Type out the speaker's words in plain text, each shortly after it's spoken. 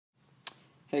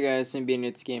Hey guys, I'm being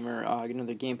It's Gamer.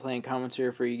 Another gameplay and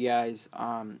commentary for you guys.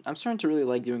 I'm starting to really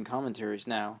like doing commentaries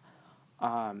now.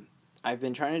 Um, I've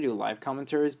been trying to do live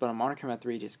commentaries, but on Modern Combat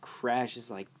 3 just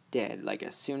crashes like dead. Like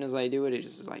as soon as I do it, it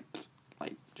just like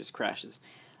just crashes.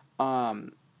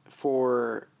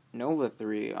 For Nova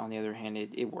 3, on the other hand,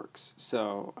 it works.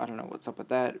 So I don't know what's up with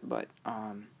that, but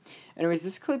anyways,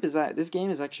 this game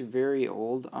is actually very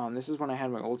old. This is when I had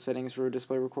my old settings for a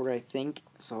display recorder, I think.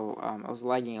 So I was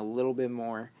lagging a little bit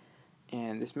more,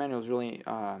 and this manual is really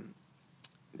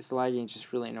this lagging is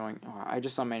just really annoying. I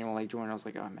just saw manual like join. I was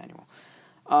like, oh, manual.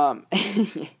 Um,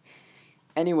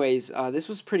 anyways, this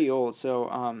was pretty old.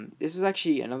 So this was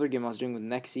actually another game I was doing with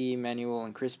Nexy, Manual,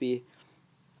 and Crispy.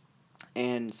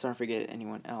 And sorry to forget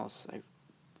anyone else.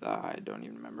 I don't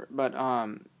even remember. But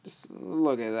just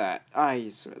look at that. I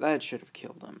swear that should have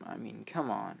killed him. I mean, come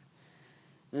on.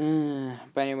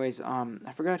 But anyways,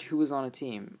 I forgot who was on a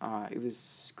team. It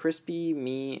was Crispy,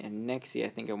 me, and Nexy, I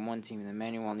think, on one team, and then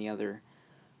Manuel on the other.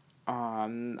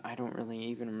 I don't really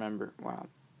even remember. Wow.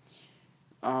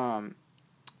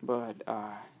 But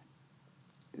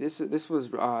this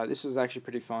was actually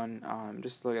pretty fun.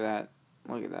 Just look at that.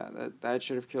 Look at that. That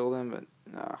should have killed him, but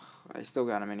I still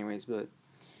got him anyways. But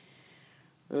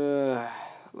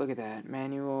look at that,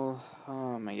 Manuel.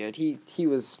 Oh my God, he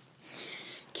was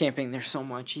camping there so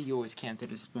much. He always camped at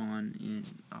his spawn,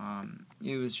 and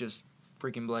it was just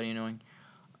freaking bloody annoying.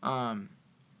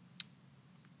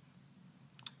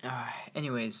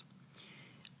 Anyways,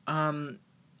 now I'm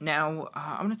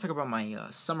gonna talk about my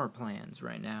summer plans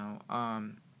right now.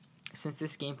 Since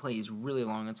this gameplay is really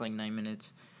long, it's like 9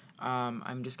 minutes.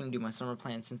 I'm just gonna do my summer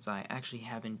plans since I actually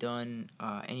haven't done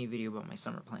any video about my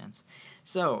summer plans.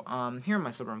 So here are my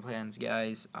summer plans,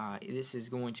 guys. This is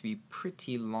going to be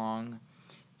pretty long,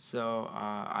 so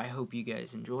I hope you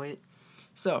guys enjoy it.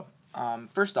 So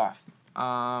first off,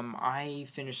 I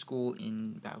finished school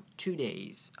in about 2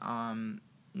 days.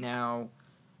 Now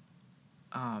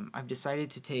I've decided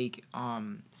to take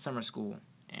summer school.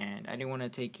 And I didn't want to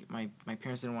take, my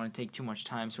parents didn't want to take too much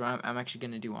time, so I'm actually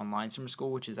going to do online summer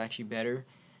school, which is actually better,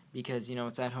 because, you know,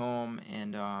 it's at home,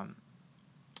 and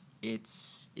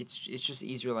it's just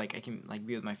easier, like, I can, like,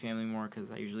 be with my family more,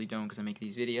 because I usually don't, because I make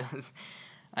these videos.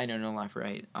 I know, no laugh,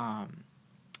 right?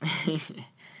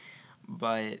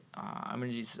 But I'm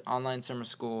going to do online summer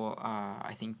school,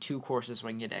 I think 2 courses so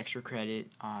I can get extra credit.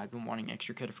 I've been wanting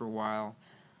extra credit for a while.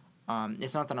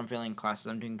 It's not that I'm failing classes,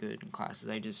 I'm doing good in classes,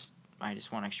 I just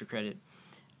want extra credit.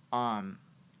 What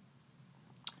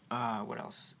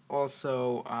else?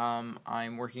 Also,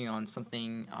 I'm working on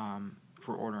something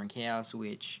for Order and Chaos,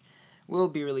 which will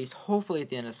be released hopefully at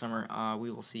the end of summer.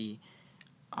 We will see.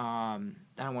 I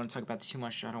don't want to talk about it too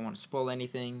much. I don't want to spoil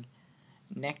anything.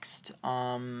 Next,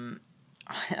 I'm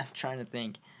trying to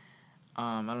think.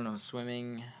 I don't know,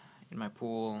 swimming in my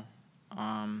pool.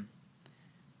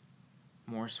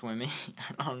 More swimming.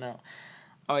 I don't know.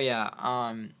 Oh yeah.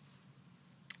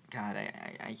 God,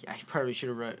 I probably should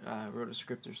have wrote a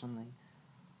script or something.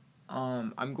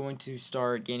 I'm going to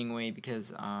start gaining weight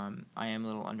because I am a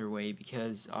little underweight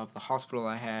because of the hospital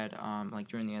I had. Like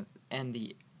during the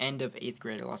end of 8th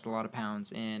grade, I lost a lot of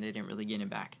pounds and I didn't really gain it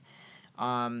back.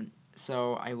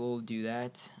 So I will do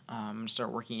that. I'm gonna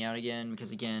start working out again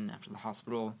because again after the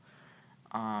hospital,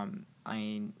 I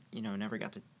never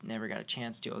got a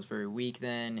chance to. I was very weak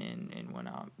then and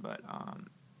whatnot, but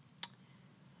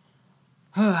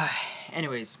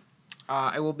anyways,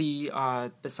 I will be,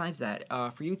 besides that,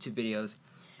 for YouTube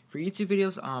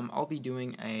videos, I'll be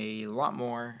doing a lot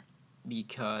more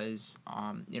because,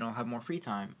 I'll have more free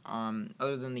time.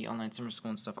 Other than the online summer school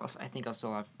and stuff, I think I'll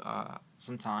still have,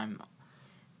 some time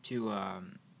to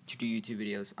do YouTube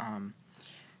videos.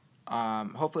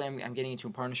 Hopefully I'm getting into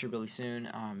a partnership really soon.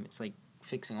 It's like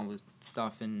fixing all this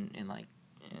stuff and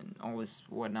all this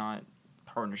whatnot,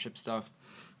 partnership stuff.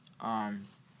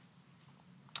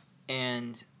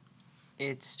 And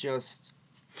it's just,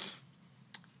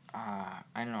 I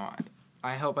don't know,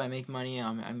 I hope I make money.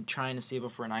 I'm trying to save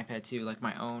up for an iPad too, like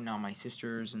my own, not my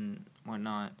sister's and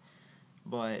whatnot,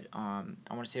 but, I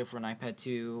want to save up for an iPad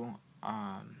too,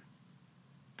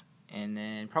 and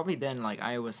then, probably then, like,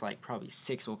 iOS, like, probably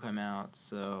 6 will come out,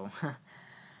 so,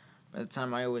 by the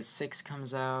time iOS 6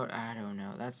 comes out, I don't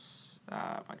know, that's,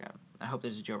 my God, I hope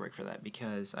there's a jailbreak for that,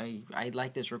 because I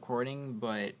like this recording,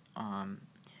 but,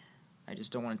 I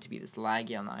just don't want it to be this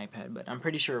laggy on the iPad, but I'm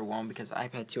pretty sure it won't because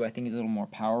iPad 2 I think is a little more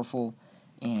powerful,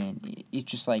 and it's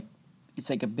just like, it's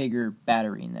like a bigger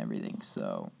battery and everything,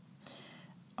 so,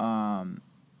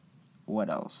 what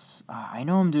else? I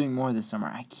know I'm doing more this summer,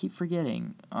 I keep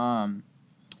forgetting,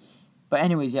 but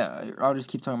anyways, yeah, I'll just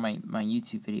keep talking my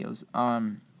YouTube videos.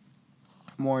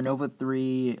 more Nova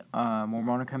 3, more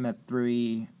Mortal Kombat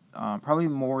 3, probably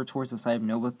more towards the side of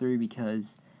Nova 3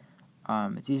 because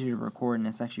it's easier to record and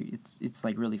it's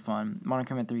like really fun.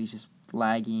 Mortal Kombat 3 is just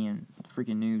laggy and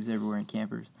freaking noobs everywhere and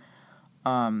campers.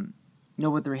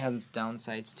 Nova 3 has its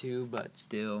downsides too, but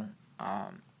still,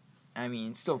 I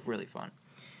mean, it's still really fun.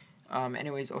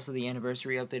 Anyways, also the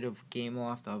anniversary update of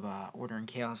Gameloft of Order and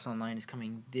Chaos Online is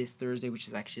coming this Thursday, which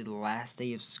is actually the last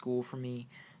day of school for me.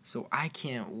 So I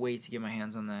can't wait to get my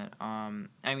hands on that.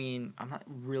 I mean, I'm not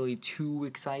really too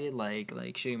excited, like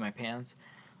shitting my pants.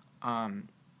 I'm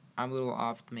a little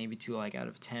off, maybe to like out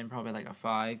of 10, probably like a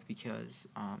 5, because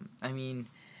I mean,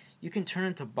 you can turn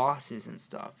into bosses and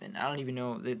stuff, and I don't even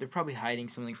know, they're probably hiding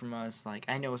something from us. Like,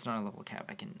 I know it's not a level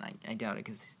cap. I doubt it,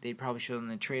 because they probably showed in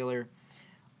the trailer,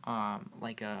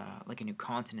 like a new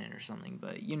continent or something,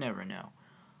 but you never know.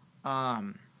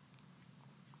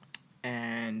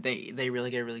 And they really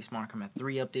gotta release Mortal Kombat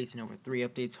 3 updates and Nova 3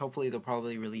 updates. Hopefully they'll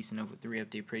probably release a Nova 3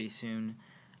 update pretty soon,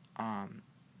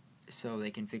 so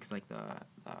they can fix like the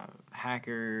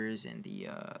hackers and the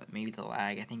maybe the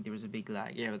lag. I think there was a big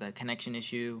lag, yeah, with the connection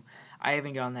issue. I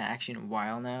haven't gotten that action in a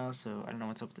while now, so I don't know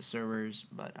what's up with the servers,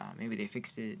 but maybe they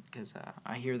fixed it, because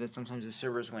I hear that sometimes the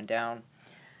servers went down,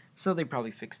 so they probably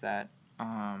fixed that.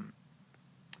 Man,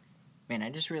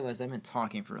 I just realized I've been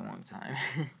talking for a long time.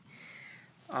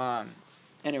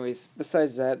 Anyways,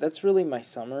 besides that, that's really my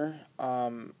summer.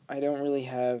 I don't really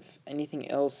have anything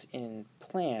else in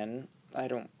plan, I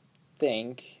don't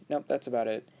think. Nope, that's about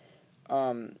it.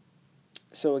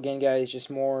 So again, guys, just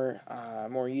more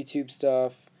YouTube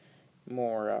stuff,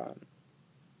 more,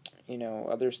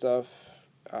 other stuff.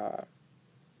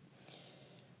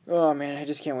 Oh man, I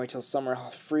just can't wait till summer. I'll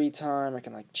have free time. I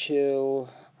can like chill.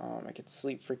 I could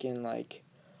sleep freaking like,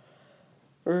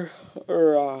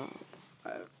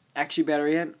 actually, better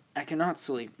yet, I cannot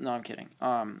sleep. No, I'm kidding.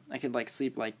 I could like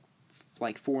sleep like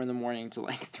 4 in the morning to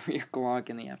like 3 o'clock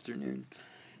in the afternoon.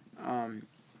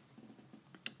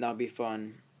 That'll be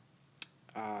fun.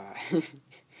 I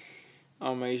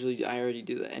already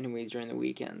do that anyways during the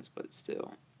weekends, but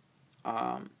still.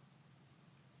 Man,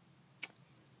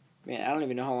 I don't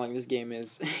even know how long this game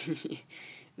is.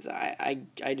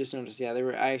 I just noticed, yeah,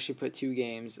 I actually put 2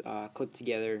 games clipped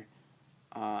together,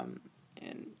 and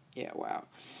yeah, wow.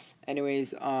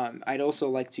 Anyways, I'd also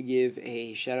like to give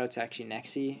a shout out to actually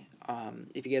Nexy.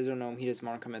 If you guys don't know him, he does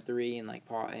Mortal Kombat 3 and like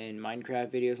and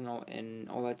Minecraft videos and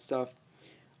all that stuff.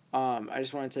 I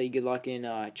just want to tell you good luck in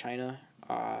China.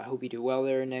 I hope you do well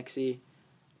there, Nexy.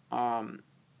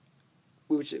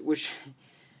 Which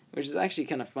is actually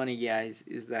kind of funny, guys,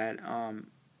 is that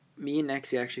me and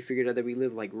Nexy actually figured out that we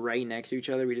live like right next to each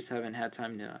other. We just haven't had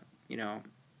time to,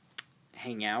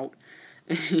 hang out.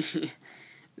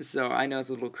 So I know it's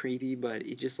a little creepy, but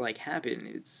it just like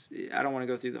happened. I don't want to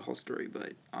go through the whole story,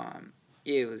 but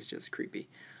it was just creepy.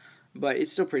 But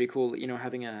it's still pretty cool,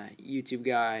 having a YouTube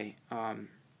guy,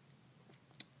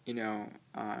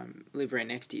 live right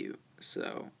next to you.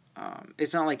 So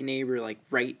it's not like neighbor like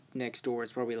right next door.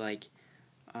 It's probably like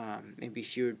maybe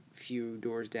few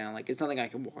doors down. Like, it's nothing I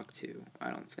can walk to,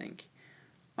 I don't think.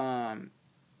 But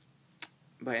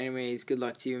anyways, good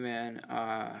luck to you, man.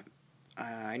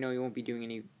 I know you won't be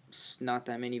doing not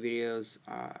that many videos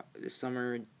this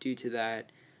summer due to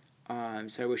that.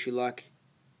 So I wish you luck.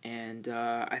 And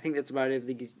I think that's about it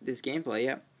for this gameplay,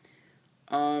 yep.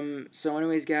 So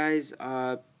anyways, guys,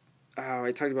 I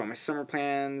talked about my summer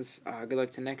plans. Good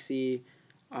luck to Nexy.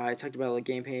 I talked about like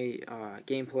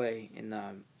gameplay in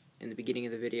the beginning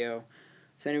of the video.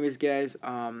 So anyways, guys,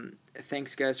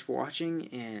 thanks guys for watching,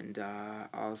 and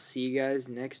I'll see you guys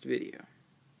next video.